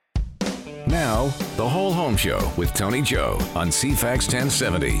Now, The Whole Home Show with Tony Joe on CFAX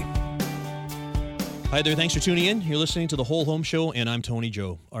 1070. Hi there, thanks for tuning in. You're listening to The Whole Home Show, and I'm Tony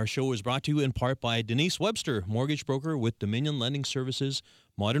Joe. Our show is brought to you in part by Denise Webster, mortgage broker with Dominion Lending Services,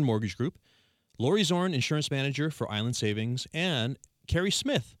 Modern Mortgage Group, Lori Zorn, insurance manager for Island Savings, and Carrie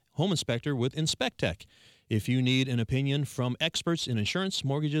Smith, home inspector with InspecTech. If you need an opinion from experts in insurance,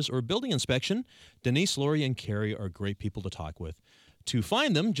 mortgages, or building inspection, Denise, Lori, and Carrie are great people to talk with. To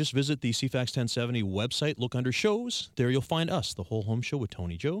find them, just visit the CFAX 1070 website, look under shows. There you'll find us, The Whole Home Show with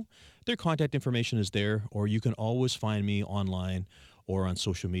Tony Joe. Their contact information is there, or you can always find me online or on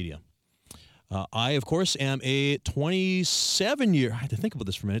social media. I, of course, am a 27-year, I had to think about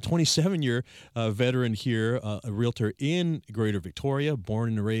this for a minute, 27-year veteran here, a realtor in Greater Victoria, born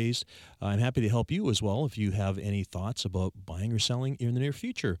and raised. I'm happy to help you as well if you have any thoughts about buying or selling in the near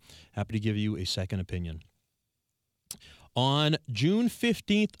future. Happy to give you a second opinion. On June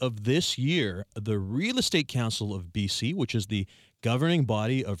 15th of this year, the Real Estate Council of BC, which is the governing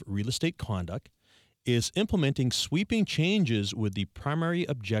body of real estate conduct, is implementing sweeping changes with the primary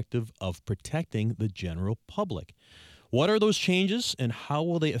objective of protecting the general public. What are those changes, and how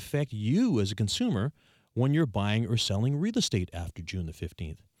will they affect you as a consumer when you're buying or selling real estate after June the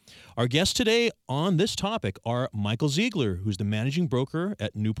 15th? Our guests today on this topic are Michael Ziegler, who's the managing broker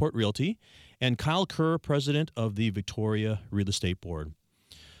at Newport Realty, and Kyle Kerr, president of the Victoria Real Estate Board.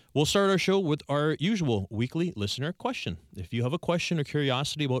 We'll start our show with our usual weekly listener question. If you have a question or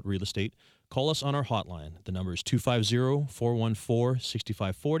curiosity about real estate, call us on our hotline. The number is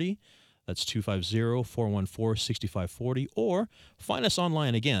 250-414-6540. That's 250-414-6540. Or find us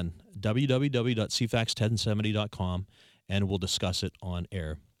online again, www.cfax1070.com, and we'll discuss it on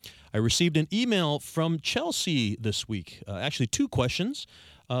air. I received an email from Chelsea this week. Actually, two questions.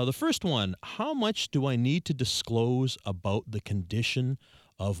 The first one, how much do I need to disclose about the condition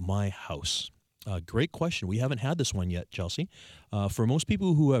of my house? Great question. We haven't had this one yet, Chelsea. For most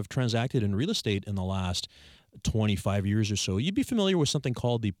people who have transacted in real estate in the last 25 years or so, you'd be familiar with something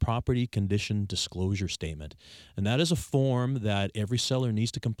called the Property Condition Disclosure Statement. And that is a form that every seller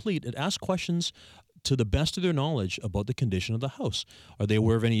needs to complete. It asks questions to the best of their knowledge about the condition of the house. Are they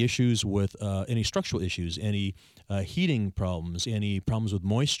aware of any issues with any structural issues, any heating problems, any problems with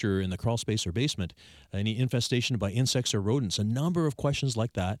moisture in the crawl space or basement, any infestation by insects or rodents? A number of questions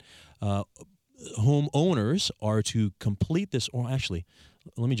like that. Homeowners are to complete this, or actually,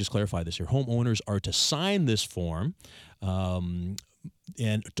 let me just clarify this here. Homeowners are to sign this form and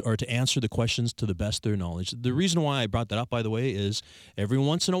are to answer the questions to the best of their knowledge. The reason why I brought that up, by the way, is every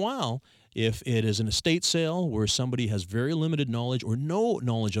once in a while, if it is an estate sale where somebody has very limited knowledge or no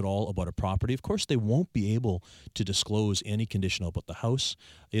knowledge at all about a property, of course they won't be able to disclose any condition about the house.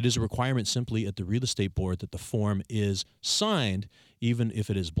 It is a requirement simply at the real estate board that the form is signed, even if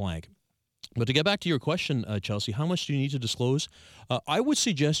it is blank. But to get back to your question, Chelsea, how much do you need to disclose? I would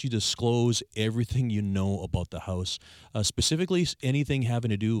suggest you disclose everything you know about the house, specifically anything having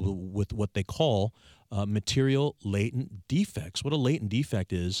to do with what they call material latent defects. What a latent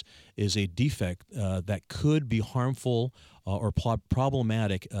defect is a defect that could be harmful or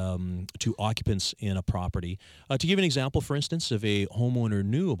problematic to occupants in a property. To give an example, for instance, if a homeowner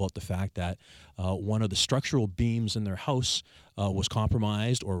knew about the fact that one of the structural beams in their house was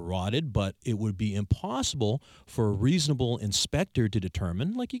compromised or rotted, but it would be impossible for a reasonable inspector to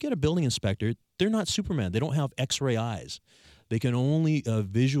determine, like you get a building inspector, they're not Superman. They don't have X-ray eyes. They can only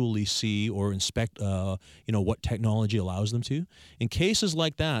visually see or inspect, what technology allows them to. In cases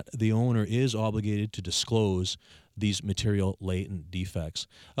like that, the owner is obligated to disclose these material latent defects.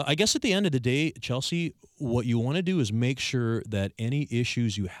 I guess at the end of the day, Chelsea, what you want to do is make sure that any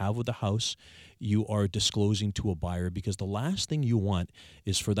issues you have with the house, you are disclosing to a buyer, because the last thing you want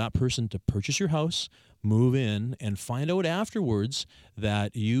is for that person to purchase your house, move in, and find out afterwards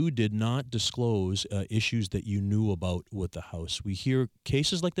that you did not disclose issues that you knew about with the house. We hear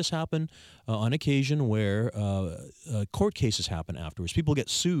cases like this happen on occasion where court cases happen afterwards. People get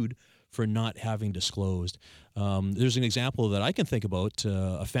sued for not having disclosed. There's an example that I can think about.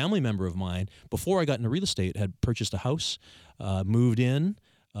 A family member of mine, before I got into real estate, had purchased a house, moved in.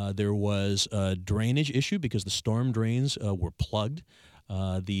 There was a drainage issue because the storm drains were plugged.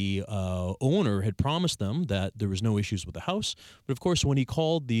 The owner had promised them that there was no issues with the house. But of course, when he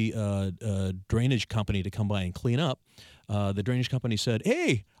called the drainage company to come by and clean up, the drainage company said,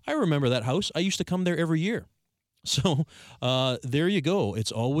 "Hey, I remember that house. I used to come there every year." So there you go.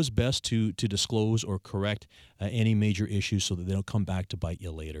 It's always best to disclose or correct any major issues so that they don't come back to bite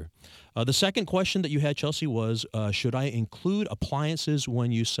you later. The second question that you had, Chelsea, was should I include appliances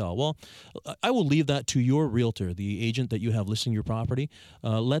when you sell? Well, I will leave that to your realtor, the agent that you have listing your property.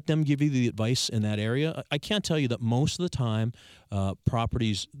 Let them give you the advice in that area. I can't tell you that most of the time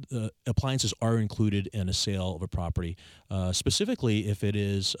appliances are included in a sale of a property, specifically if it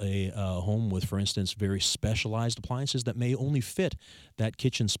is a home with, for instance, very specialized appliances that may only fit that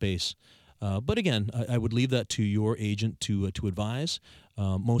kitchen space. But again, I would leave that to your agent to advise.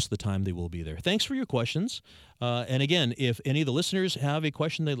 Most of the time they will be there. Thanks for your questions. And again, if any of the listeners have a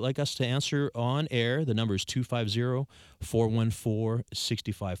question they'd like us to answer on air, the number is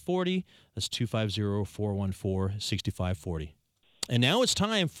 250-414-6540. That's 250-414-6540. And now it's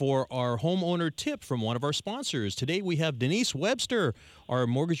time for our homeowner tip from one of our sponsors. Today we have Denise Webster, our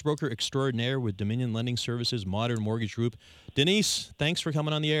mortgage broker extraordinaire with Dominion Lending Services Modern Mortgage Group. Denise, thanks for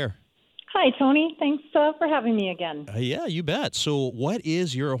coming on the air. Hi, Tony. Thanks for having me again. Yeah, you bet. So what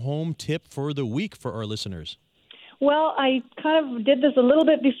is your home tip for the week for our listeners? Well, I kind of did this a little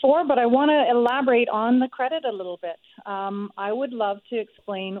bit before, but I want to elaborate on the credit a little bit. I would love to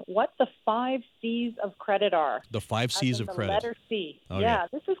explain what the 5 C's of credit are. The 5 C's of credit. The letter C. Okay. Yeah,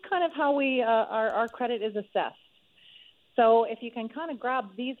 this is kind of how our credit is assessed. So if you can kind of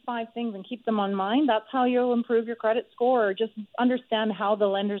grab these 5 things and keep them on mind, that's how you'll improve your credit score, or just understand how the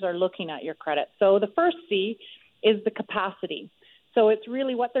lenders are looking at your credit. So the first C is the capacity. So it's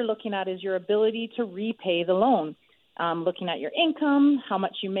really what they're looking at is your ability to repay the loan. Looking at your income, how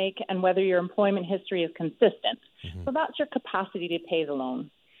much you make, and whether your employment history is consistent. Mm-hmm. So that's your capacity to pay the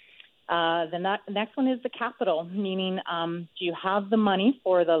loan. The next one is the capital, meaning do you have the money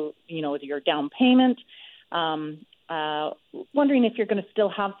for your down payment? Wondering if you're going to still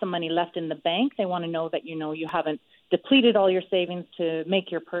have some money left in the bank. They want to know that you haven't depleted all your savings to make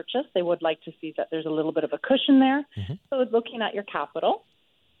your purchase. They would like to see that there's a little bit of a cushion there. Mm-hmm. So it's looking at your capital.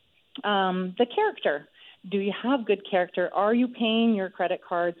 The character. Do you have good character? Are you paying your credit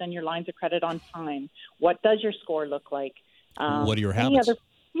cards and your lines of credit on time? What does your score look like? What are your habits?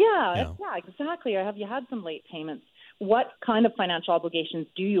 Yeah, exactly. Have you had some late payments? What kind of financial obligations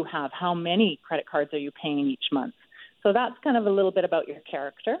do you have? How many credit cards are you paying each month? So that's kind of a little bit about your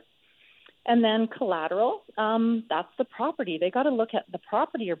character. And then collateral, that's the property. They got to look at the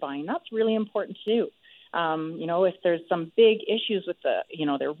property you're buying. That's really important too. If there's some big issues with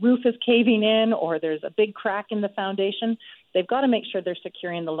their roof is caving in or there's a big crack in the foundation, they've got to make sure they're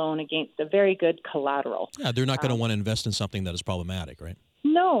securing the loan against a very good collateral. Yeah, they're not going to want to invest in something that is problematic, right?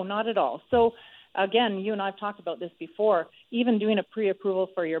 No, not at all. So, again, you and I have talked about this before. Even doing a pre-approval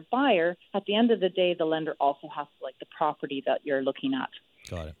for your buyer, at the end of the day, the lender also has to like the property that you're looking at.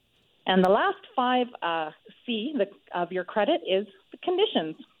 Got it. And the last 5 C of your credit is the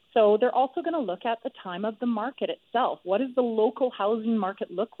conditions. So they're also going to look at the time of the market itself. What does the local housing market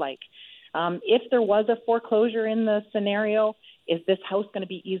look like? If there was a foreclosure in the scenario, is this house going to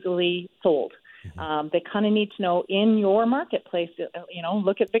be easily sold? Mm-hmm. They kind of need to know in your marketplace,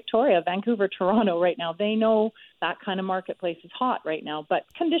 look at Victoria, Vancouver, Toronto right now. They know that kind of marketplace is hot right now. But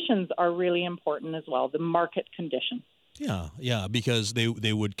conditions are really important as well, the market condition. Yeah, because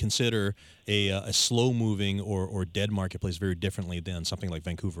they would consider a slow-moving or dead marketplace very differently than something like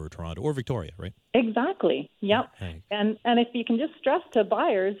Vancouver or Toronto or Victoria, right? Exactly. Yep. Okay. And if you can just stress to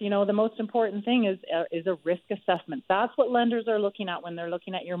buyers, the most important thing is a risk assessment. That's what lenders are looking at when they're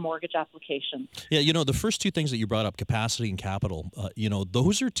looking at your mortgage application. Yeah, the first 2 things that you brought up, capacity and capital,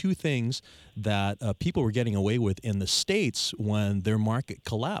 those are 2 things that people were getting away with in the States when their market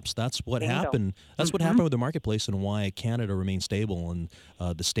collapsed. That's what happened. That's what happened with the marketplace and why Canada remained stable and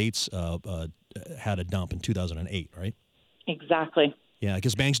the States had a dump in 2008, right? Exactly. Yeah,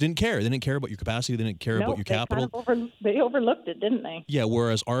 because banks didn't care. They didn't care about your capacity. They didn't care about your capital. They overlooked it, didn't they? Yeah,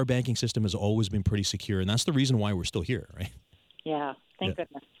 whereas our banking system has always been pretty secure, and that's the reason why we're still here, right? Yeah, thank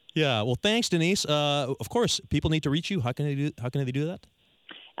goodness. Yeah, well, thanks, Denise. Of course, people need to reach you. How can they do that?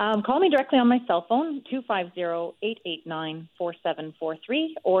 Call me directly on my cell phone,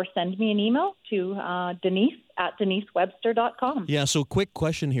 250-889-4743, or send me an email to Denise@denisewebster.com. Yeah, so quick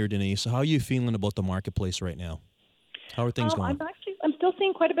question here, Denise. How are you feeling about the marketplace right now? How are things going? I'm still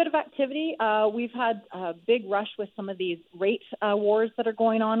seeing quite a bit of activity. We've had a big rush with some of these rate wars that are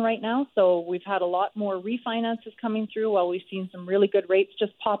going on right now. So we've had a lot more refinances coming through while we've seen some really good rates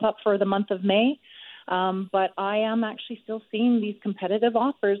just pop up for the month of May. But I am actually still seeing these competitive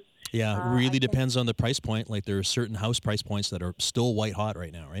offers. Yeah, it really depends on the price point. Like there are certain house price points that are still white hot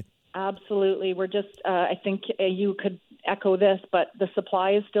right now, right? Absolutely. We're just, I think you could echo this, but the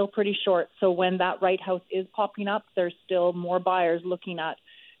supply is still pretty short. So when that right house is popping up, there's still more buyers looking at,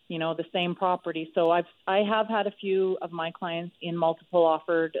 the same property. So I have had a few of my clients in multiple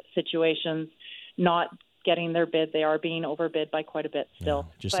offered situations not getting their bid. They are being overbid by quite a bit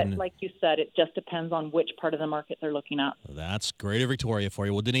still. But like you said, it just depends on which part of the market they're looking at. That's Greater Victoria for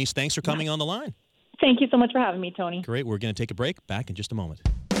you. Well, Denise, thanks for coming on the line. Thank you so much for having me, Tony. Great. We're going to take a break. Back in just a moment.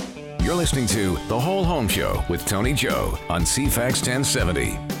 You're listening to The Whole Home Show with Tony Joe on CFAX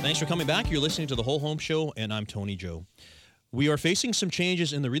 1070. Thanks for coming back. You're listening to The Whole Home Show, and I'm Tony Joe. We are facing some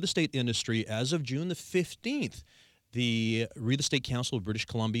changes in the real estate industry as of June the 15th. The Real Estate Council of British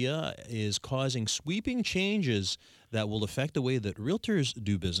Columbia is causing sweeping changes that will affect the way that realtors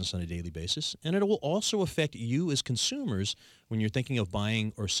do business on a daily basis, and it will also affect you as consumers when you're thinking of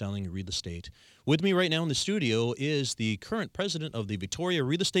buying or selling real estate. With me right now in the studio is the current president of the Victoria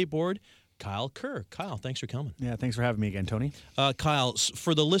Real Estate Board, Kyle Kerr. Kyle, thanks for coming. Yeah, thanks for having me again, Tony. Kyle,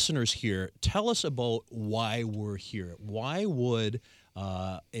 for the listeners here, tell us about why we're here. Why would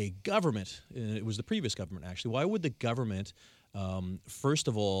a government, it was the previous government actually, why would the government, first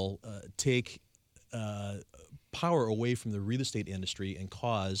of all, take power away from the real estate industry and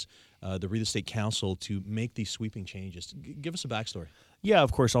cause the Real Estate Council to make these sweeping changes? Give us a backstory. Yeah,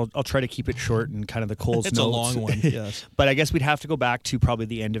 of course. I'll try to keep it short and kind of the Coles It's notes. a long one, yes. But I guess we'd have to go back to probably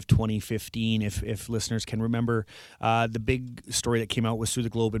the end of 2015 if listeners can remember. The big story that came out was through the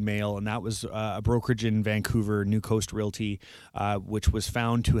Globe and Mail, and that was a brokerage in Vancouver, New Coast Realty, which was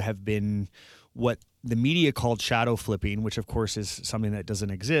found to have been what the media called shadow flipping, which of course is something that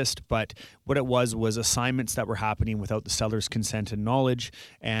doesn't exist. But what it was assignments that were happening without the seller's consent and knowledge,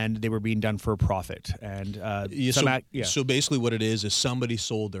 and they were being done for a profit. And So basically what it is somebody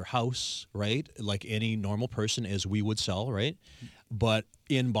sold their house, right? Like any normal person as we would sell, right? But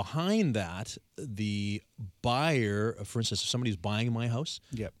in behind that, the buyer, for instance, if somebody's buying my house,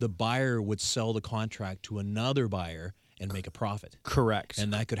 the buyer would sell the contract to another buyer and make a profit. Correct.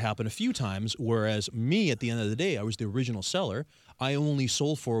 And that could happen a few times, whereas me, at the end of the day, I was the original seller. I only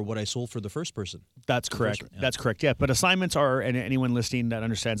sold for what I sold for the first person. That's correct. That's correct. Yeah. But assignments are, and anyone listening that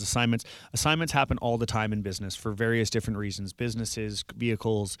understands assignments happen all the time in business for various different reasons. Businesses,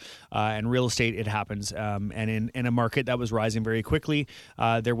 vehicles, and real estate, it happens. And in a market that was rising very quickly,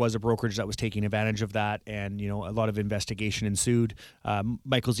 there was a brokerage that was taking advantage of that, and a lot of investigation ensued.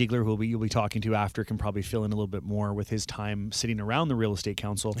 Michael Ziegler, who you'll be talking to after, can probably fill in a little bit more with his time sitting around the Real Estate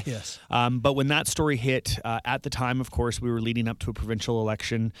Council. Yes. But when that story hit, at the time, of course, we were leading up to a provincial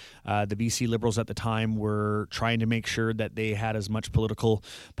election. The BC Liberals at the time were trying to make sure that they had as much political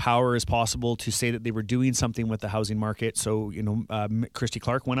power as possible to say that they were doing something with the housing market. So, Christy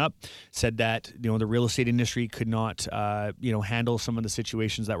Clark went up, said that, the real estate industry could not, handle some of the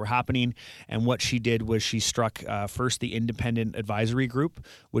situations that were happening. And what she did was she struck first the Independent Advisory Group,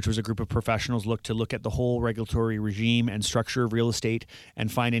 which was a group of professionals look at the whole regulatory regime and structure of real estate and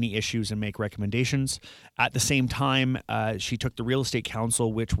find any issues and make recommendations. At the same time, she took the Real Estate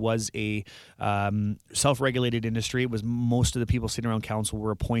Council, which was a self-regulated industry. It was most of the people sitting around council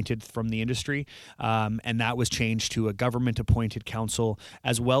were appointed from the industry, and that was changed to a government-appointed council,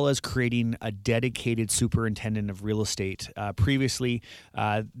 as well as creating a dedicated superintendent of real estate. Previously,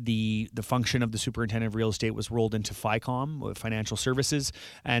 the function of the superintendent of real estate was rolled into FICOM, Financial Services,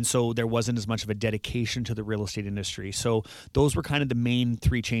 and so there wasn't as much of a dedication to the real estate industry. So those were kind of the main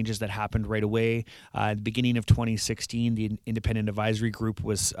three changes that happened right away. At the beginning of 2016, the Independent Advisory Group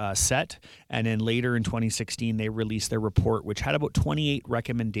was set, and then later in 2016, they released their report, which had about 28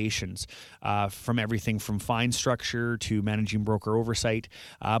 recommendations from everything from fine structure to managing broker oversight.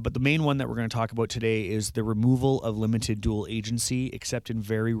 But the main one that we're going to talk about today is the removal of limited dual agency, except in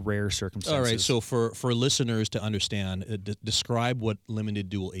very rare circumstances. All right, so for listeners to understand, describe what limited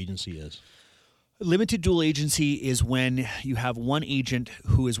dual agency is. Limited dual agency is when you have one agent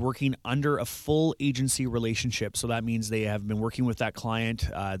who is working under a full agency relationship. So that means they have been working with that client.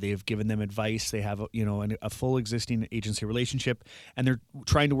 They have given them advice. They have a full existing agency relationship, and they're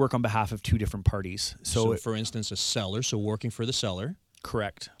trying to work on behalf of two different parties. So for instance, a seller, so working for the seller.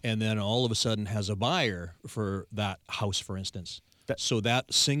 Correct. And then all of a sudden has a buyer for that house, for instance. So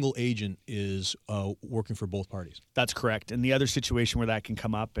that single agent is working for both parties. That's correct. And the other situation where that can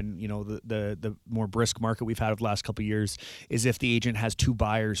come up, and the more brisk market we've had over the last couple of years, is if the agent has two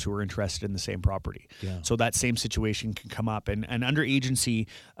buyers who are interested in the same property. Yeah. So that same situation can come up. And under agency,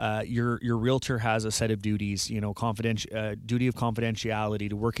 your realtor has a set of duties. Duty of confidentiality,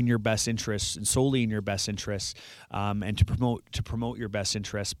 to work in your best interests and solely in your best interests, and to promote your best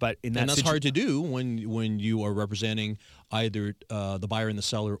interests. But that's hard to do when you are representing either the buyer and the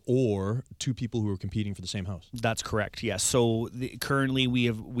seller, or two people who are competing for the same house. That's correct. Yes. So currently we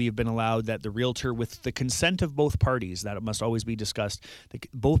have been allowed that the realtor, with the consent of both parties, that it must always be discussed.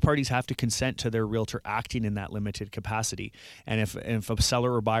 Both parties have to consent to their realtor acting in that limited capacity. And if a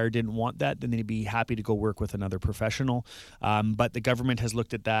seller or buyer didn't want that, then they'd be happy to go work with another professional. But the government has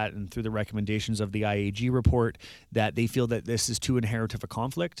looked at that, and through the recommendations of the IAG report, that they feel that this is too inherent of a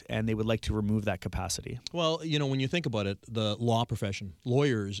conflict, and they would like to remove that capacity. Well, when you think about it, the law profession,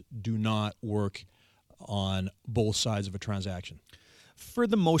 lawyers do not work on both sides of a transaction. For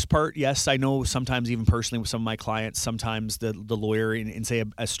the most part, yes. I know sometimes, even personally with some of my clients, sometimes the lawyer in say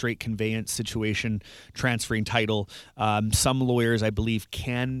a straight conveyance situation, transferring title, some lawyers, I believe,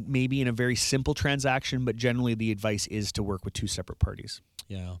 can maybe in a very simple transaction, but generally the advice is to work with two separate parties.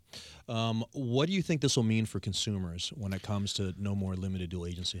 Yeah. What do you think this will mean for consumers when it comes to no more limited dual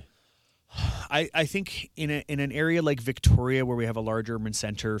agency? I think in an area like Victoria, where we have a large urban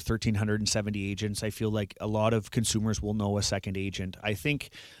center, 1,370 agents, I feel like a lot of consumers will know a second agent. I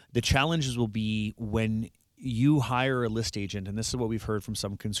think the challenges will be when you hire a list agent, and this is what we've heard from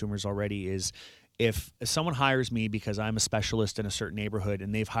some consumers already, is if someone hires me because I'm a specialist in a certain neighborhood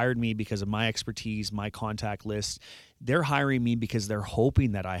and they've hired me because of my expertise, my contact list, they're hiring me because they're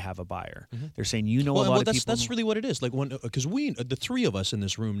hoping that I have a buyer. Mm-hmm. They're saying, a lot of people. That's really what it is. Like because the three of us in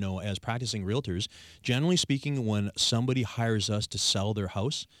this room know, as practicing realtors, generally speaking, when somebody hires us to sell their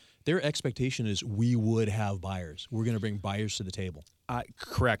house, their expectation is we would have buyers. We're going to bring buyers to the table.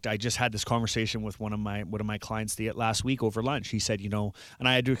 Correct. I just had this conversation with one of my clients last week over lunch. He said, and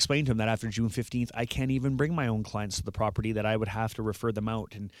I had to explain to him that after June 15th, I can't even bring my own clients to the property, that I would have to refer them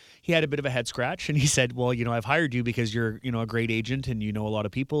out. And he had a bit of a head scratch, and he said, well, I've hired you because you're, a great agent and you know a lot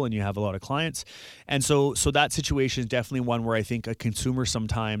of people and you have a lot of clients. And so that situation is definitely one where I think a consumer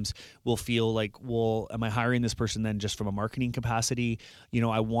sometimes will feel like, well, am I hiring this person then just from a marketing capacity?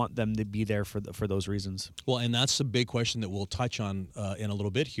 I want them to be there for those reasons. Well, and that's a big question that we'll touch on in a little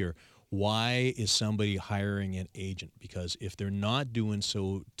bit here. Why is somebody hiring an agent? Because if they're not doing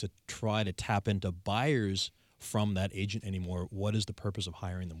so to try to tap into buyers from that agent anymore, what is the purpose of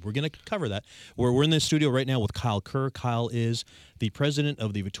hiring them? We're going to cover that. We're in the studio right now with Kyle Kerr. Kyle is the president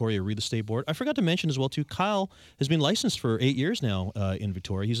of the Victoria Real Estate Board. I forgot to mention as well, too, Kyle has been licensed for 8 years now in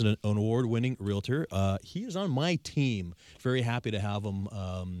Victoria. He's an award-winning realtor. He is on my team. Very happy to have him.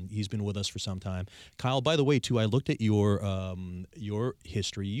 He's been with us for some time. Kyle, by the way, too, I looked at your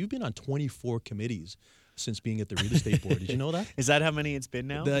history. You've been on 24 committees since being at the real estate board. Did you know that? Is that how many it's been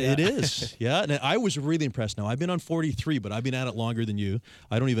now? It is. Yeah. And I was really impressed. Now, I've been on 43, but I've been at it longer than you.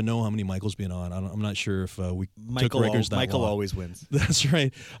 I don't even know how many Michael's been on. I'm not sure if we took records that Michael long. Always wins. That's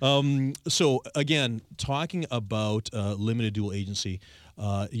right. So, again, talking about limited dual agency,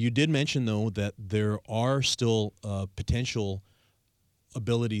 you did mention, though, that there are still potential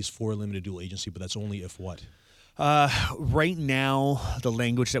abilities for limited dual agency, but that's only if what? Right now, the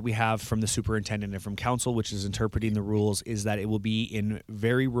language that we have from the superintendent and from council, which is interpreting the rules, is that it will be in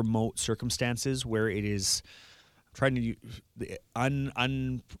very remote circumstances where it is trying to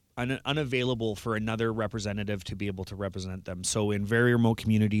unavailable for another representative to be able to represent them. So in very remote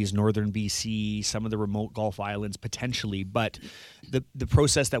communities, northern BC, some of the remote Gulf Islands potentially, but the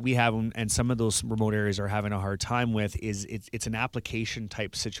process that we have and some of those remote areas are having a hard time with is it's an application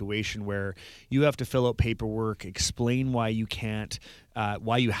type situation where you have to fill out paperwork, explain why you can't,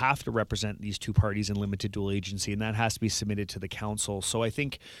 why you have to represent these two parties in limited dual agency, and that has to be submitted to the council. So I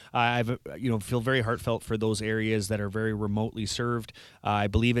think feel very heartfelt for those areas that are very remotely served. I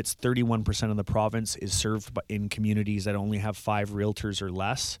believe it's 31% of the province is served in communities that only have 5 realtors or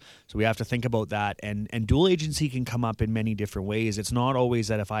less. So we have to think about that. And dual agency can come up in many different ways. It's not always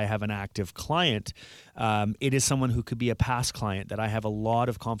that if I have an active client, it is someone who could be a past client that I have a lot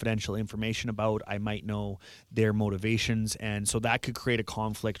of confidential information about. I might know their motivations, and so that could create a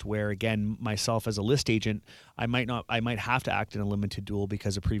conflict where, again, myself as a list agent, I might have to act in a limited dual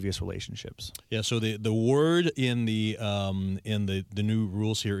because of previous relationships. Yeah. So the word in the new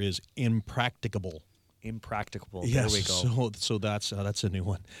rules here is impracticable. Impracticable. Yes, there we go. So that's a new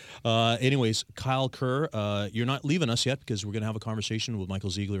one. Anyways, Kyle Kerr, you're not leaving us yet because we're going to have a conversation with Michael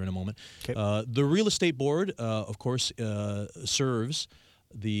Ziegler in a moment. Okay. The Real Estate Board, of course, serves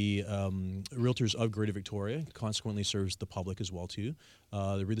the realtors of Greater Victoria, consequently serves the public as well too.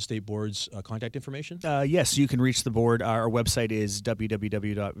 the real estate board's contact information? Yes, you can reach the board. Our website is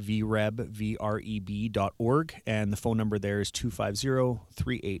www.vreb.org, and the phone number there is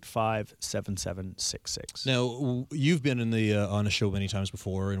 250-385-7766. Now, you've been on a show many times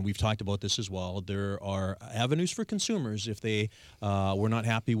before, and we've talked about this as well. There are avenues for consumers if they were not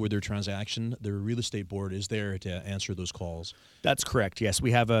happy with their transaction. The real estate board is there to answer those calls. That's correct, yes.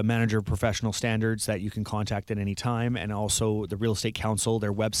 We have a manager of professional standards that you can contact at any time, and also the Real Estate Council,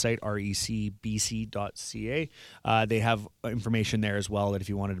 their website, recbc.ca. They have information there as well that if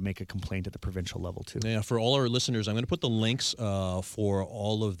you wanted to make a complaint at the provincial level too. Yeah, for all our listeners, I'm going to put the links for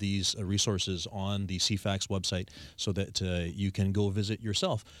all of these resources on the CFAX website so that you can go visit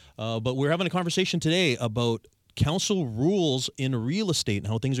yourself. But we're having a conversation today about council rules in real estate and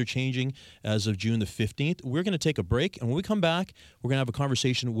how things are changing as of June the 15th. We're going to take a break, and when we come back, we're going to have a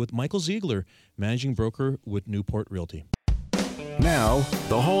conversation with Michael Ziegler, managing broker with Newport Realty. Now,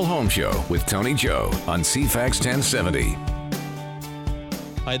 The Whole Home Show with Tony Joe on CFAX 1070.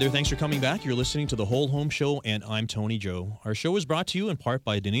 Hi there, thanks for coming back. You're listening to The Whole Home Show, and I'm Tony Joe. Our show is brought to you in part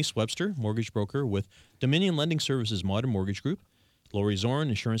by Denise Webster, mortgage broker with Dominion Lending Services Modern Mortgage Group, Lori Zorn,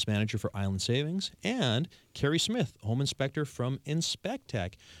 insurance manager for Island Savings, and Carrie Smith, home inspector from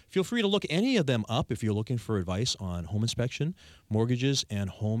InspecTech. Feel free to look any of them up if you're looking for advice on home inspection, mortgages, and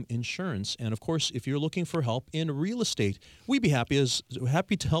home insurance. And of course, if you're looking for help in real estate, we'd be happy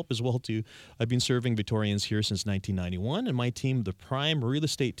to help as well too. I've been serving Victorians here since 1991, and my team, the Prime Real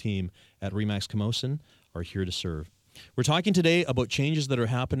Estate team at Remax Camosun, are here to serve. We're talking today about changes that are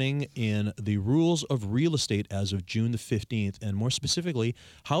happening in the rules of real estate as of June the 15th, and more specifically,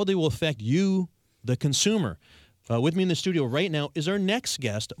 how they will affect you, the consumer. With me in the studio right now is our next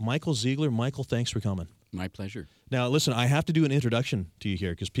guest, Michael Ziegler. Michael, thanks for coming. My pleasure. Now, listen, I have to do an introduction to you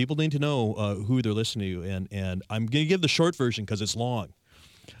here because people need to know who they're listening to, and I'm going to give the short version because it's long.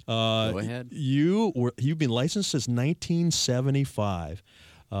 Go ahead. You've been licensed since 1975.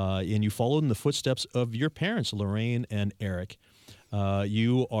 And you followed in the footsteps of your parents, Lorraine and Eric.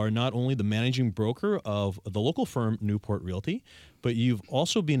 You are not only the managing broker of the local firm Newport Realty, but you've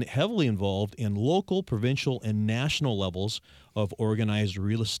also been heavily involved in local, provincial, and national levels of organized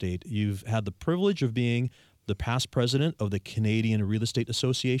real estate. You've had the privilege of being the past president of the Canadian Real Estate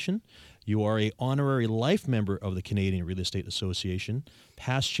Association. You are an honorary life member of the Canadian Real Estate Association,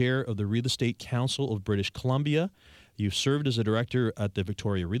 past chair of the Real Estate Council of British Columbia. You've served as a director at the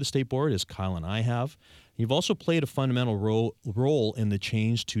Victoria Real Estate Board, as Kyle and I have. You've also played a fundamental role in the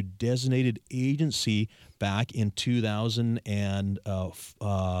change to designated agency back in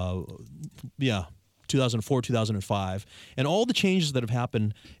 2004, 2005, and all the changes that have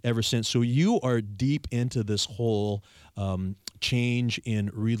happened ever since. So you are deep into this whole change in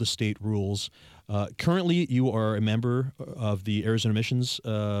real estate rules. Currently, you are a member of the Arizona Emissions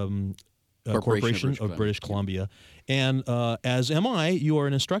Corporation of British Columbia. And as am I, you are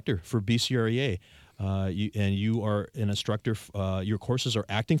an instructor for BCREA. You are an instructor. Your courses are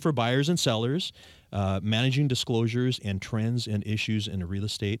acting for buyers and sellers, managing disclosures and trends and issues in real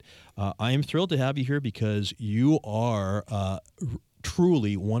estate. I am thrilled to have you here because you are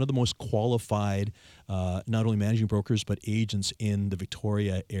truly one of the most qualified, not only managing brokers, but agents in the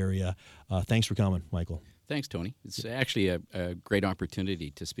Victoria area. Thanks for coming, Michael. Thanks, Tony. It's actually a great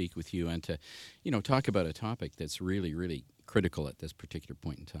opportunity to speak with you and to, talk about a topic that's really, really critical at this particular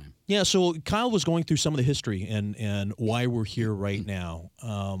point in time. Yeah, so Kyle was going through some of the history and why we're here right now.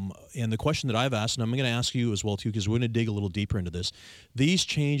 And the question that I've asked, and I'm going to ask you as well, too, because we're going to dig a little deeper into this. These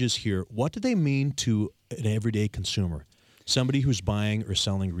changes here, what do they mean to an everyday consumer, somebody who's buying or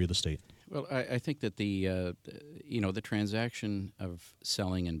selling real estate? Well, I think that the transaction of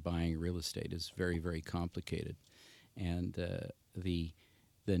selling and buying real estate is very, very complicated, and the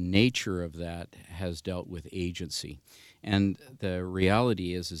nature of that has dealt with agency. And the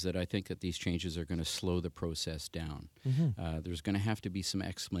reality is that I think that these changes are going to slow the process down. Mm-hmm. There's going to have to be some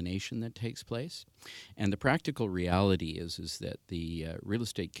explanation that takes place, and the practical reality is that the Real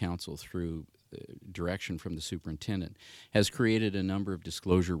Estate Council, through direction from the superintendent, has created a number of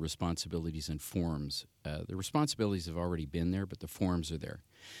disclosure responsibilities and forms. The responsibilities have already been there, but the forms are there.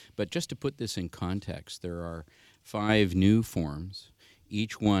 But just to put this in context, there are 5 new forms,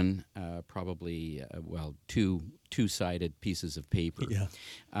 each one probably two-sided pieces of paper. Yeah.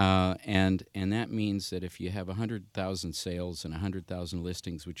 And that means that if you have 100,000 sales and 100,000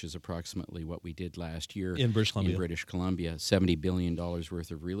 listings, which is approximately what we did last year in British Columbia, $70 billion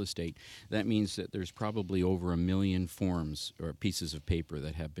worth of real estate, that means that there's probably over 1 million forms or pieces of paper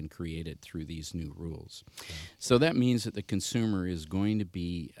that have been created through these new rules. Okay. So that means that the consumer is going to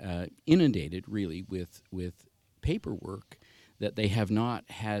be inundated really with paperwork that they have not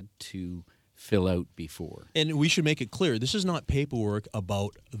had to fill out before. And we should make it clear, this is not paperwork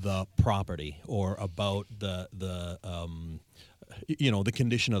about the property or about the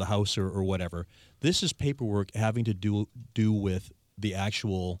condition of the house or whatever. This is paperwork having to do with the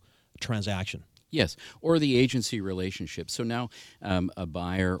actual transaction. Yes, or the agency relationship. So now a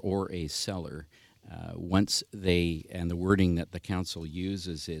buyer or a seller, once and the wording that the council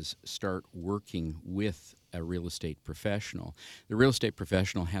uses is start working with a real estate professional. The real estate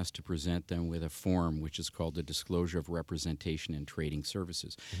professional has to present them with a form which is called the Disclosure of Representation in Trading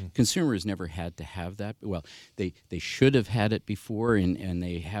Services. Mm-hmm. Consumers never had to have that. Well, they should have had it before, and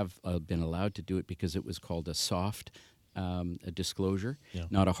they have been allowed to do it because it was called a soft a disclosure,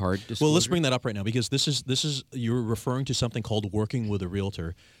 not a hard disclosure. Well, let's bring that up right now, because this is you're referring to something called Working with a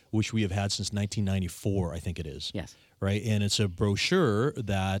Realtor, which we have had since 1994, I think it is. Yes. Right, and it's a brochure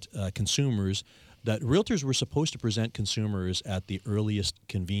that that realtors were supposed to present consumers at the earliest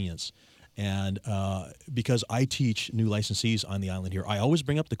convenience. And because I teach new licensees on the island here, I always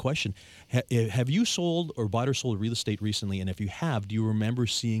bring up the question, have you sold or bought or sold real estate recently? And if you have, do you remember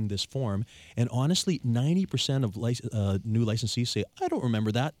seeing this form? And honestly, 90% of new licensees say, I don't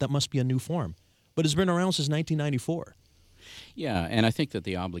remember that. That must be a new form. But it's been around since 1994. Yeah, and I think that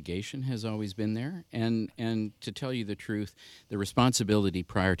the obligation has always been there. And to tell you the truth, the responsibility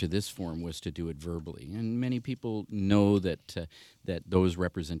prior to this form was to do it verbally. And many people know that those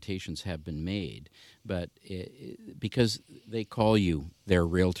representations have been made, but because they call you their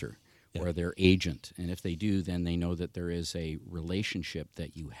realtor or their agent, and if they do, then they know that there is a relationship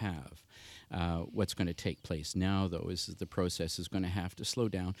that you have. What's going to take place now, though, is that the process is going to have to slow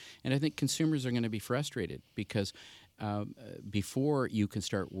down. And I think consumers are going to be frustrated because before you can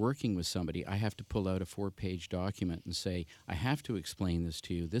start working with somebody, I have to pull out a 4-page document and say, I have to explain this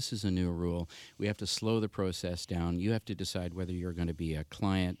to you. This is a new rule. We have to slow the process down. You have to decide whether you're going to be a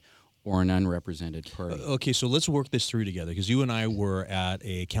client or an unrepresented party. Okay, so let's work this through together, because you and I were at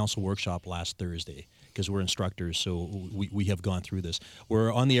a council workshop last Thursday, because we're instructors, so we have gone through this.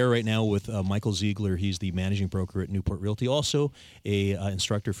 We're on the air right now with Michael Ziegler. He's the managing broker at Newport Realty, also a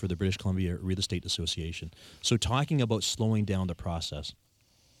instructor for the British Columbia Real Estate Association. So talking about slowing down the process.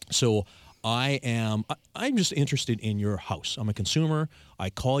 So I'm just interested in your house. I'm a consumer.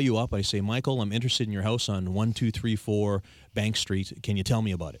 I call you up. I say, Michael, I'm interested in your house on 1234 Bank Street. Can you tell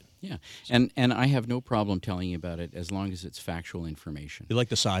me about it? Yeah, and I have no problem telling you about it as long as it's factual information. You like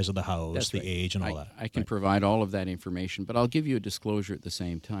the size of the house, That's the right. age, and all that. I can provide all of that information, but I'll give you a disclosure at the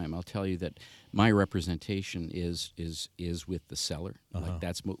same time. I'll tell you that my representation is with the seller. Like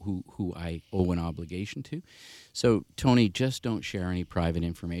that's who I owe an obligation to. So, Tony, just don't share any private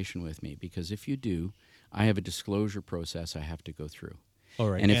information with me, because if you do, I have a disclosure process I have to go through. All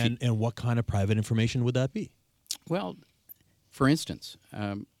right, and what kind of private information would that be? Well, for instance,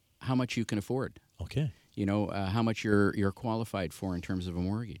 how much you can afford. Okay. You know, how much you're qualified for in terms of a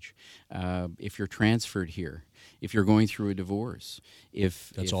mortgage. If you're transferred here, if you're going through a divorce,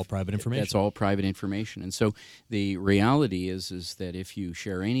 That's all private information. That's all private information. And so the reality is that if you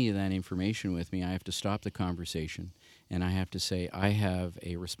share any of that information with me, I have to stop the conversation, and I have to say I have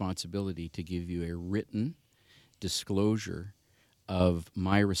a responsibility to give you a written disclosure of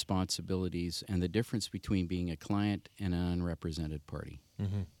my responsibilities and the difference between being a client and an unrepresented party.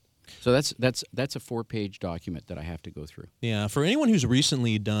 Mm-hmm. So that's a 4-page document that I have to go through. Yeah, for anyone who's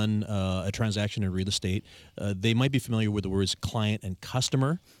recently done a transaction in real estate, they might be familiar with the words client and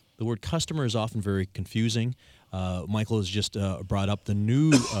customer. The word customer is often very confusing. Michael has just brought up the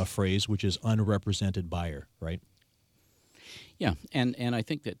new phrase, which is unrepresented buyer, right? Yeah, and I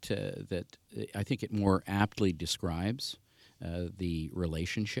think that I think it more aptly describes the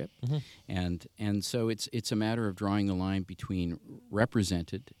relationship, and so it's a matter of drawing the line between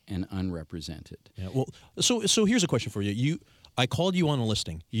represented and unrepresented. Yeah. Well, so here's a question for you. I called you on a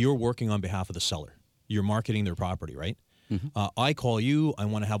listing. You're working on behalf of the seller. You're marketing their property, right? Mm-hmm. I call you. I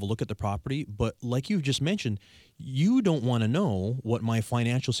want to have a look at the property, but like you just mentioned, you don't want to know what my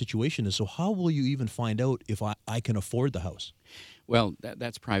financial situation is. So how will you even find out if I can afford the house? Well,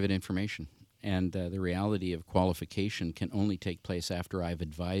 that's private information. And the reality of qualification can only take place after I've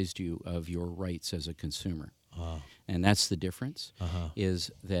advised you of your rights as a consumer. And that's the difference,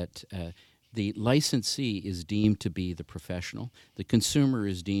 is that the licensee is deemed to be the professional. The consumer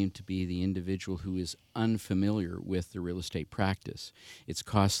is deemed to be the individual who is unfamiliar with the real estate practice. It's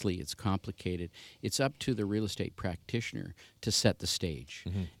costly, it's complicated. It's up to the real estate practitioner to set the stage.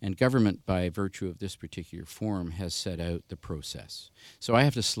 Mm-hmm. And government, by virtue of this particular form, has set out the process. So I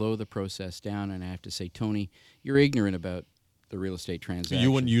have to slow the process down, and I have to say, Tony, you're ignorant about the real estate transaction.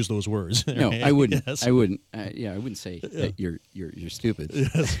 You wouldn't use those words. No, right? I wouldn't. Yes. I wouldn't. I wouldn't say that you're stupid.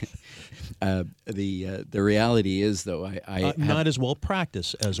 Yes. The reality is, though, I have, not as well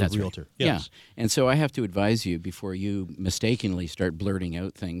practiced as a that's right. realtor. Yes. Yeah, and so I have to advise you before you mistakenly start blurting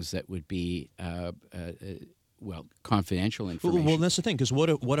out things that would be confidential information. Well, that's the thing, because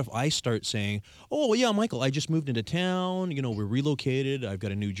what if I start saying, oh, yeah, Michael, I just moved into town, we're relocated, I've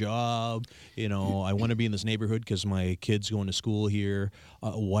got a new job, I want to be in this neighborhood because my kid's going to school here.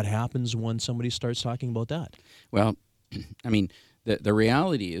 What happens when somebody starts talking about that? Well, I mean, the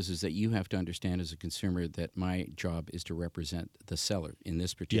reality is that you have to understand as a consumer that my job is to represent the seller in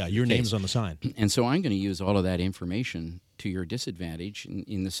this particular Yeah, your case. name's on the sign. And so I'm going to use all of that information to your disadvantage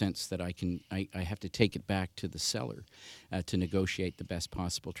in the sense that I have to take it back to the seller to negotiate the best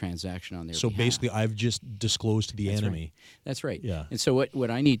possible transaction on their So behalf. basically, I've just disclosed to the That's enemy. Right. That's right. Yeah. And so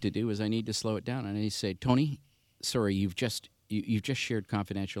what I need to do is I need to slow it down. And I need to say, Tony, sorry, you've just shared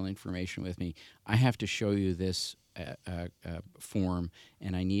confidential information with me. I have to show you this form,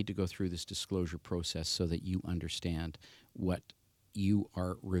 and I need to go through this disclosure process so that you understand what you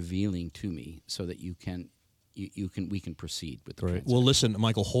are revealing to me, so that we can proceed with the transaction. Well, listen,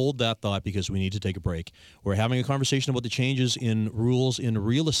 Michael, hold that thought because we need to take a break. We're having a conversation about the changes in rules in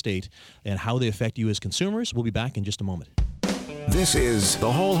real estate and how they affect you as consumers. We'll be back in just a moment. This is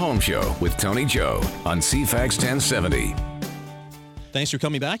The Whole Home Show with Tony Joe on CFAX 1070. Thanks for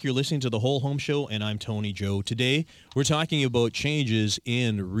coming back. You're listening to The Whole Home Show, and I'm Tony Joe. Today, we're talking about changes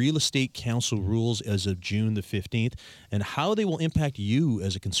in real estate council rules as of June the 15th and how they will impact you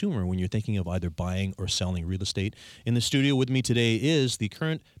as a consumer when you're thinking of either buying or selling real estate. In the studio with me today is the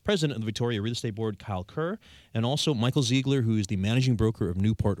current president of the Victoria Real Estate Board, Kyle Kerr, and also Michael Ziegler, who is the managing broker of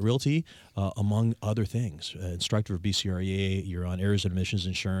Newport Realty, among other things. Instructor of BCREA, you're on Errors and Omissions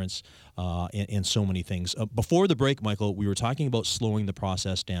Insurance, and so many things. Before the break, Michael, we were talking about slowing the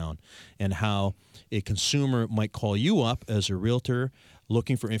process down and how a consumer might call you up as a realtor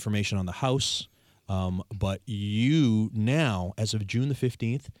looking for information on the house, but you now, as of June the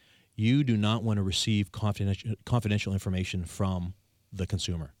 15th, you do not want to receive confidential information from the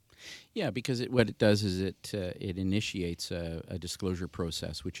consumer. Yeah, because what it does is it initiates a disclosure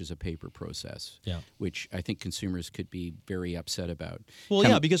process, which is a paper process, which I think consumers could be very upset about. Well,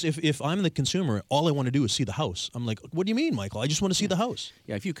 yeah, because if I'm the consumer, all I want to do is see the house. I'm like, what do you mean, Michael? I just want to see the house.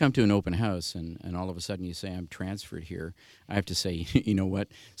 Yeah, if you come to an open house and all of a sudden you say, I'm transferred here, I have to say, you know what,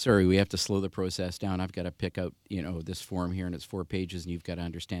 sorry, we have to slow the process down. I've got to pick out, this form here and it's 4 pages, and you've got to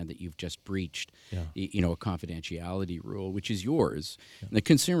understand that you've just breached, a confidentiality rule, which is yours. Yeah. And the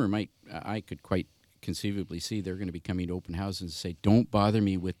consumer I could quite conceivably see they're going to be coming to open houses and say, don't bother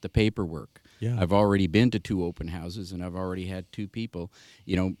me with the paperwork. Yeah. I've already been to 2 open houses and I've already had 2 people,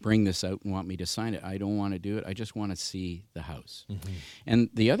 bring this out and want me to sign it. I don't want to do it. I just want to see the house. Mm-hmm. And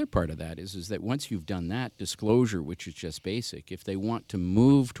the other part of that is that once you've done that disclosure, which is just basic, if they want to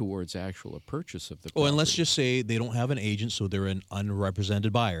move towards a purchase of the property. Oh, and let's just say they don't have an agent, so they're an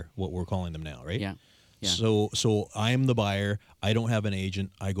unrepresented buyer, what we're calling them now, right? Yeah. Yeah. So I'm the buyer. I don't have an agent.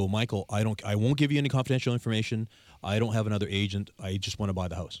 I go, Michael, I won't give you any confidential information. I don't have another agent. I just want to buy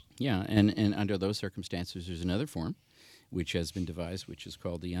the house. Yeah, and under those circumstances, there's another form which has been devised, which is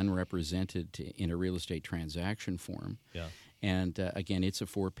called the unrepresented in a real estate transaction form. Yeah. And again, it's a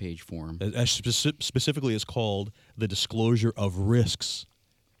 4-page form. Specifically, it's called the disclosure of risks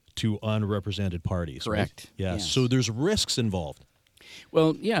to unrepresented parties. Correct. Right? Yeah. Yes. So there's risks involved.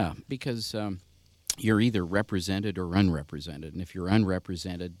 Well, yeah, because you're either represented or unrepresented. And if you're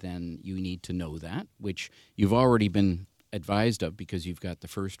unrepresented, then you need to know that, which you've already been advised of because you've got the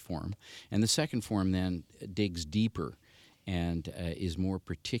first form. And the second form then digs deeper and is more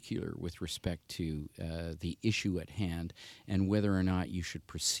particular with respect to the issue at hand and whether or not you should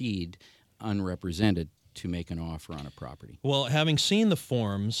proceed unrepresented to make an offer on a property. Well, having seen the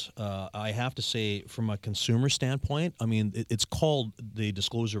forms, I have to say, from a consumer standpoint, I mean, it's called the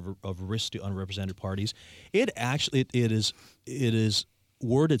disclosure of risk to unrepresented parties. It actually it is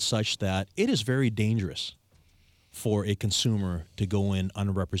worded such that it is very dangerous for a consumer to go in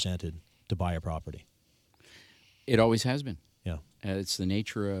unrepresented to buy a property. It always has been. Yeah. It's the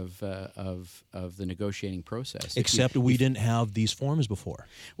nature of the negotiating process. Except we didn't have these forms before.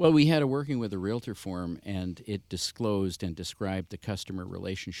 Well, we had a working with a realtor form, and it disclosed and described the customer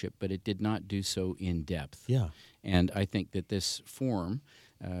relationship, but it did not do so in depth. Yeah. And I think that this form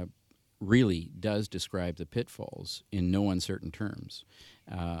really does describe the pitfalls in no uncertain terms.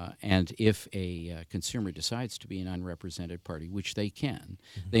 And if a consumer decides to be an unrepresented party, which they can,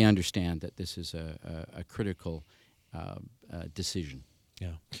 they understand that this is a critical decision.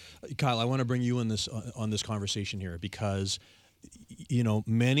 Yeah, Kyle, I want to bring you in this on this conversation here because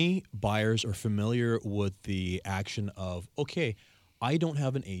many buyers are familiar with the action of, okay, I don't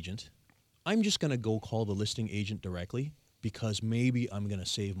have an agent. I'm just going to go call the listing agent directly because maybe I'm going to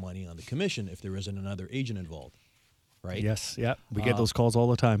save money on the commission if there isn't another agent involved, right? Yes, yeah. We get those calls all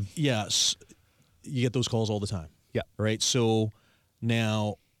the time. Yes, you get those calls all the time. Yeah. Right? So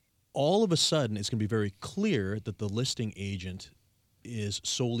now, all of a sudden, it's going to be very clear that the listing agent is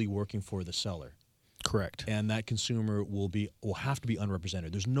solely working for the seller. Correct. And that consumer will have to be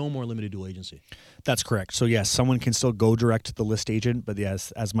unrepresented. There's no more limited dual agency. That's correct. So yes, someone can still go direct to the list agent, but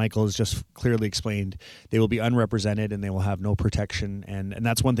yes, as Michael has just clearly explained, they will be unrepresented and they will have no protection. And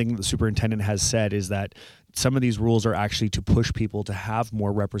that's one thing that the superintendent has said is that some of these rules are actually to push people to have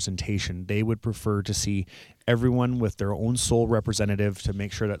more representation. They would prefer to see everyone with their own sole representative to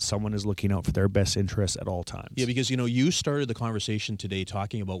make sure that someone is looking out for their best interests at all times. Yeah, because you started the conversation today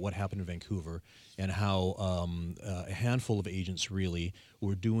talking about what happened in Vancouver and how a handful of agents really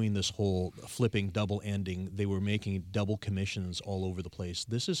were doing this whole flipping, double ending. They were making double commissions all over the place.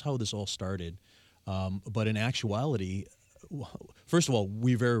 This is how this all started. But in actuality, first of all,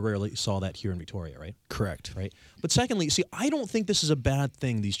 we very rarely saw that here in Victoria, right? Correct. Right. But secondly, see, I don't think this is a bad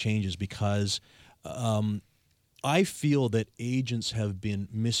thing, these changes, because I feel that agents have been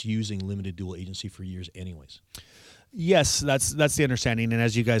misusing limited dual agency for years anyways. Yes, that's the understanding. And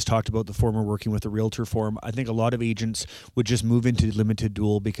as you guys talked about the former working with the realtor form, I think a lot of agents would just move into limited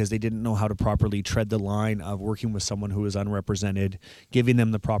dual because they didn't know how to properly tread the line of working with someone who is unrepresented, giving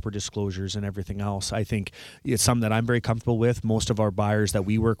them the proper disclosures and everything else. I think it's something that I'm very comfortable with. Most of our buyers that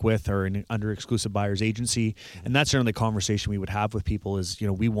we work with are under exclusive buyers agency. And that's certainly the conversation we would have with people is,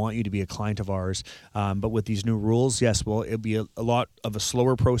 we want you to be a client of ours. But with these new rules, yes, well, it'll be a lot of a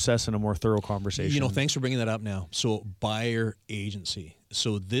slower process and a more thorough conversation. Thanks for bringing that up now. So buyer agency.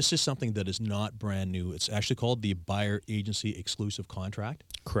 So this is something that is not brand new. It's actually called the buyer agency exclusive contract.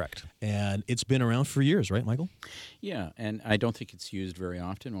 Correct. And it's been around for years, right, Michael? Yeah, and I don't think it's used very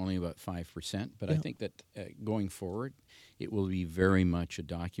often, only about 5%. But I think that going forward, it will be very much a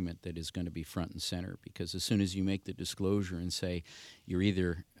document that is going to be front and center, because as soon as you make the disclosure and say you're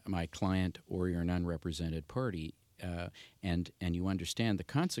either my client or you're an unrepresented party, and you understand the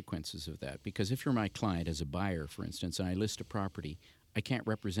consequences of that. Because if you're my client as a buyer, for instance, and I list a property, I can't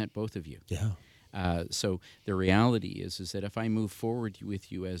represent both of you. Yeah. So the reality is that if I move forward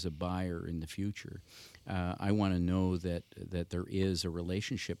with you as a buyer in the future, I want to know that there is a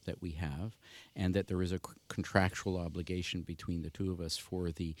relationship that we have and that there is a contractual obligation between the two of us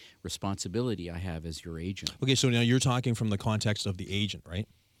for the responsibility I have as your agent. Okay, so now you're talking from the context of the agent, right?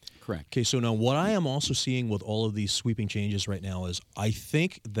 Correct. Okay, so now what I am also seeing with all of these sweeping changes right now is I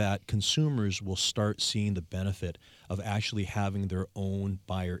think that consumers will start seeing the benefit of actually having their own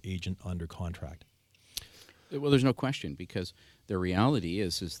buyer agent under contract. Well, there's no question, because the reality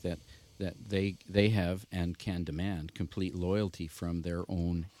is that they have and can demand complete loyalty from their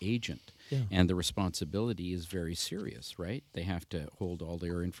own agent. Yeah. And the responsibility is very serious, right? They have to hold all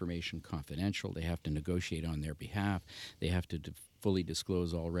their information confidential. They have to negotiate on their behalf. They have to fully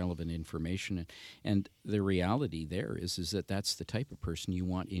disclose all relevant information. And the reality there is that that's the type of person you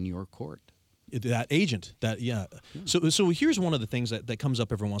want in your court. That agent, So here's one of the things that comes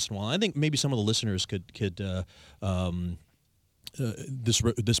up every once in a while. I think maybe some of the listeners could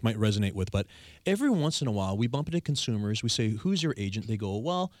this might resonate with, but every once in a while we bump into consumers. We say, "Who's your agent?" They go,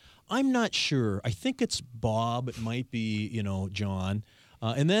 "Well, I'm not sure. I think it's Bob. It might be, John."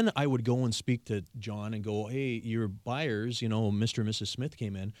 And then I would go and speak to John and go, "Hey, your buyers, Mr. and Mrs. Smith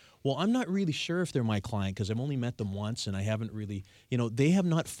came in. Well, I'm not really sure if they're my client because I've only met them once and I haven't really, they have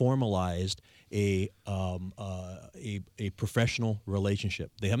not formalized a professional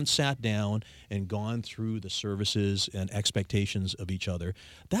relationship. They haven't sat down and gone through the services and expectations of each other."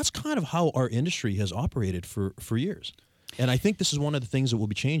 That's kind of how our industry has operated for years. And I think this is one of the things that will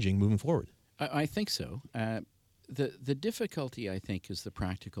be changing moving forward. I think so. The difficulty, I think, is the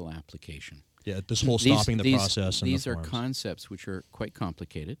practical application. Yeah, this whole stopping the process. And these the are forms. Concepts which are quite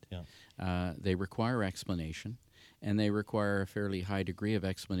complicated. Yeah. They require explanation, and they require a fairly high degree of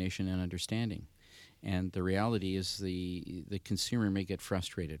explanation and understanding. And the reality is the consumer may get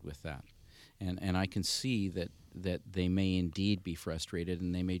frustrated with that. And I can see that they may indeed be frustrated,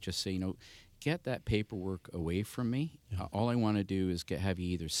 and they may just say, get that paperwork away from me. Yeah. All I want to do is have you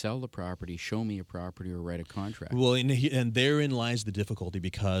either sell the property, show me a property, or write a contract. Well, and therein lies the difficulty,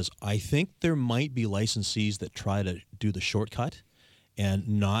 because I think there might be licensees that try to do the shortcut and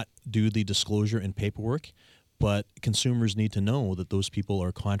not do the disclosure and paperwork, but consumers need to know that those people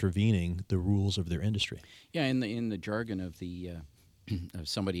are contravening the rules of their industry. Yeah, in the jargon of the of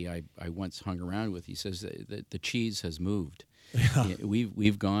somebody I once hung around with, he says that the cheese has moved.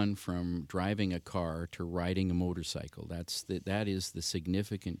 We've gone from driving a car to riding a motorcycle. That is the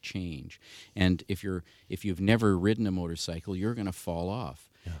significant change. And if you've never ridden a motorcycle, you're going to fall off.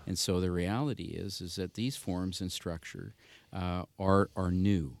 Yeah. And so the reality is that these forms and structure are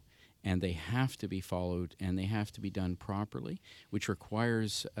new, and they have to be followed, and they have to be done properly, which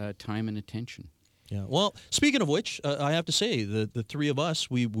requires time and attention. Yeah. Well, speaking of which, I have to say the three of us,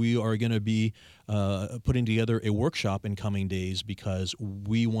 we are going to be putting together a workshop in coming days because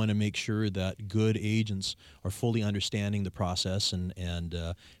we want to make sure that good agents are fully understanding the process and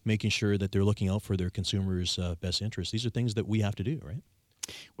making sure that they're looking out for their consumers' best interests. These are things that we have to do, right?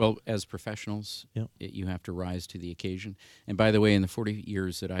 Well, as professionals, you have to rise to the occasion. And by the way, in the 40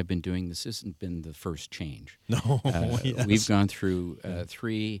 years that I've been doing this, hasn't been the first change. No, yes. We've gone through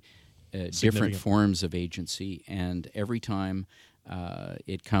three different forms of agency, and every time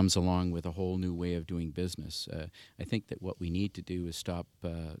it comes along with a whole new way of doing business. I think that what we need to do is stop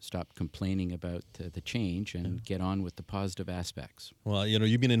complaining about the change and get on with the positive aspects. Well,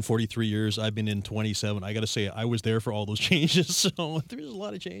 you've been in 43 years. I've been in 27. I got to say, I was there for all those changes. So there's a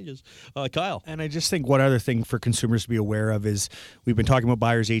lot of changes. Kyle. And I just think one other thing for consumers to be aware of is we've been talking about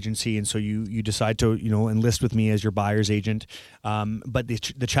buyer's agency, and so you decide to enlist with me as your buyer's agent. But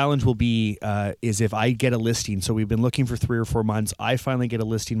the challenge will be is if I get a listing. So we've been looking for 3 or 4 months. I finally get a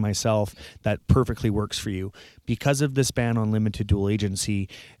listing myself that perfectly works for you. Because of this ban on limited dual agency,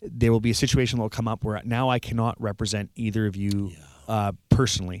 there will be a situation that will come up where now I cannot represent either of you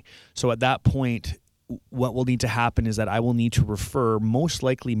personally. So at that point, what will need to happen is that I will need to refer most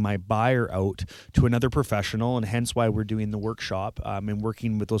likely my buyer out to another professional, and hence why we're doing the workshop and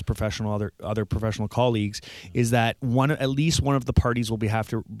working with those other professional colleagues is that at least one of the parties will have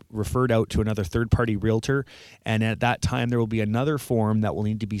to referred out to another third-party realtor, and at that time there will be another form that will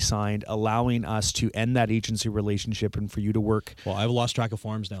need to be signed allowing us to end that agency relationship and for you to work. Well, I've lost track of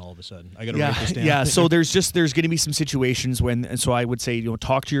forms now all of a sudden. I got to write this down. Yeah, so there's going to be some situations and so I would say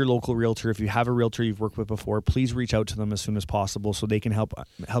talk to your local realtor. If you have a realtor you've worked with before, please reach out to them as soon as possible so they can help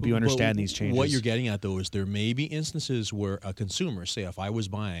you understand these changes. What you're getting at, though, is there may be instances where a consumer, say if I was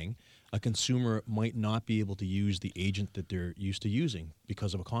buying, a consumer might not be able to use the agent that they're used to using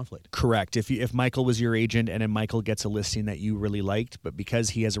because of a conflict. Correct. If Michael was your agent and then Michael gets a listing that you really liked, but because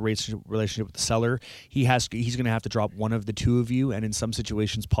he has a relationship with the seller, he's going to have to drop one of the two of you, and in some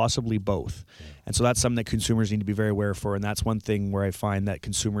situations possibly both. Yeah. And so that's something that consumers need to be very aware for, and that's one thing where I find that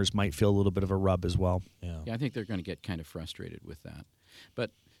consumers might feel a little bit of a rub as well. Yeah, I think they're going to get kind of frustrated with that.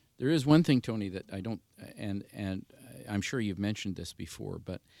 But there is one thing, Tony, that I don't, and I'm sure you've mentioned this before,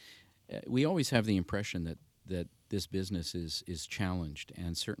 but we always have the impression that this business is challenged,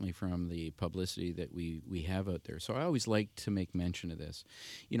 and certainly from the publicity that we have out there. So I always like to make mention of this.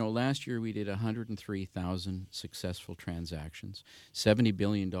 Last year we did 103,000 successful transactions, $70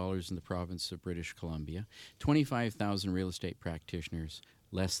 billion in the province of British Columbia, 25,000 real estate practitioners,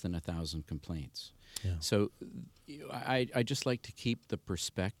 less than 1,000 complaints. Yeah. So I just like to keep the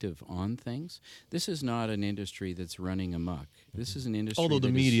perspective on things. This is not an industry that's running amok. This is an industry although the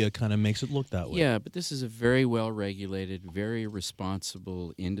media kind of makes it look that way. Yeah, but this is a very well-regulated, very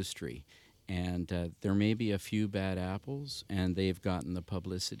responsible industry. And there may be a few bad apples, and they've gotten the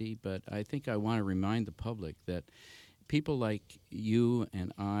publicity, but I think I want to remind the public that people like you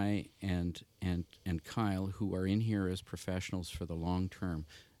and I and Kyle, who are in here as professionals for the long term,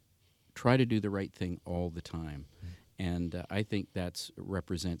 try to do the right thing all the time. And I think that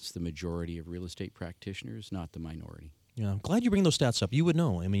represents the majority of real estate practitioners, not the minority. Yeah, I'm glad you bring those stats up. You would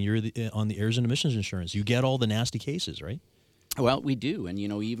know. I mean, you're on the errors and omissions insurance. You get all the nasty cases, right? Well, we do, and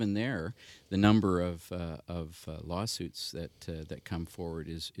even there, the number of lawsuits that come forward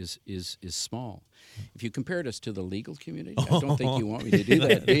is small. If you compared us to the legal community, I don't think you want me to do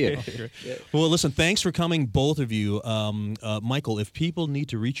that, do you? Yeah. Well, listen, thanks for coming, both of you. Michael, if people need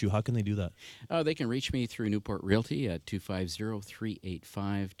to reach you, how can they do that? They can reach me through Newport Realty at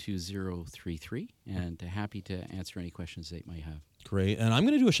 250-385-2033, and happy to answer any questions they might have. Great. And I'm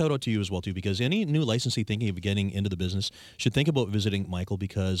going to do a shout out to you as well, too, because any new licensee thinking of getting into the business should think about visiting Michael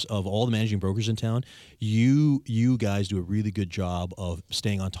because of all the managing brokers in town. You guys do a really good job of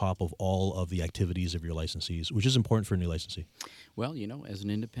staying on top of all of the activities of your licensees, which is important for a new licensee. Well, as an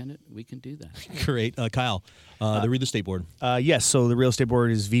independent, we can do that. Great. Kyle, the Real Estate Board. Yes. So the Real Estate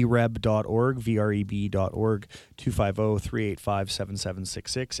Board is vreb.org, vreb.org,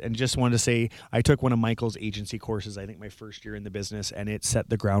 250-385-7766. And just wanted to say, I took one of Michael's agency courses, I think my first year in the business, and it set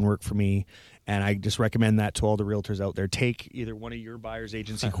the groundwork for me. And I just recommend that to all the realtors out there. Take either one of your buyer's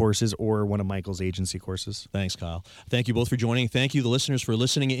agency courses or one of Michael's agency courses. Thanks, Kyle. Thank you both for joining. Thank you, the listeners, for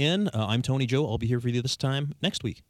listening in. I'm Tony Joe. I'll be here for you this time next week.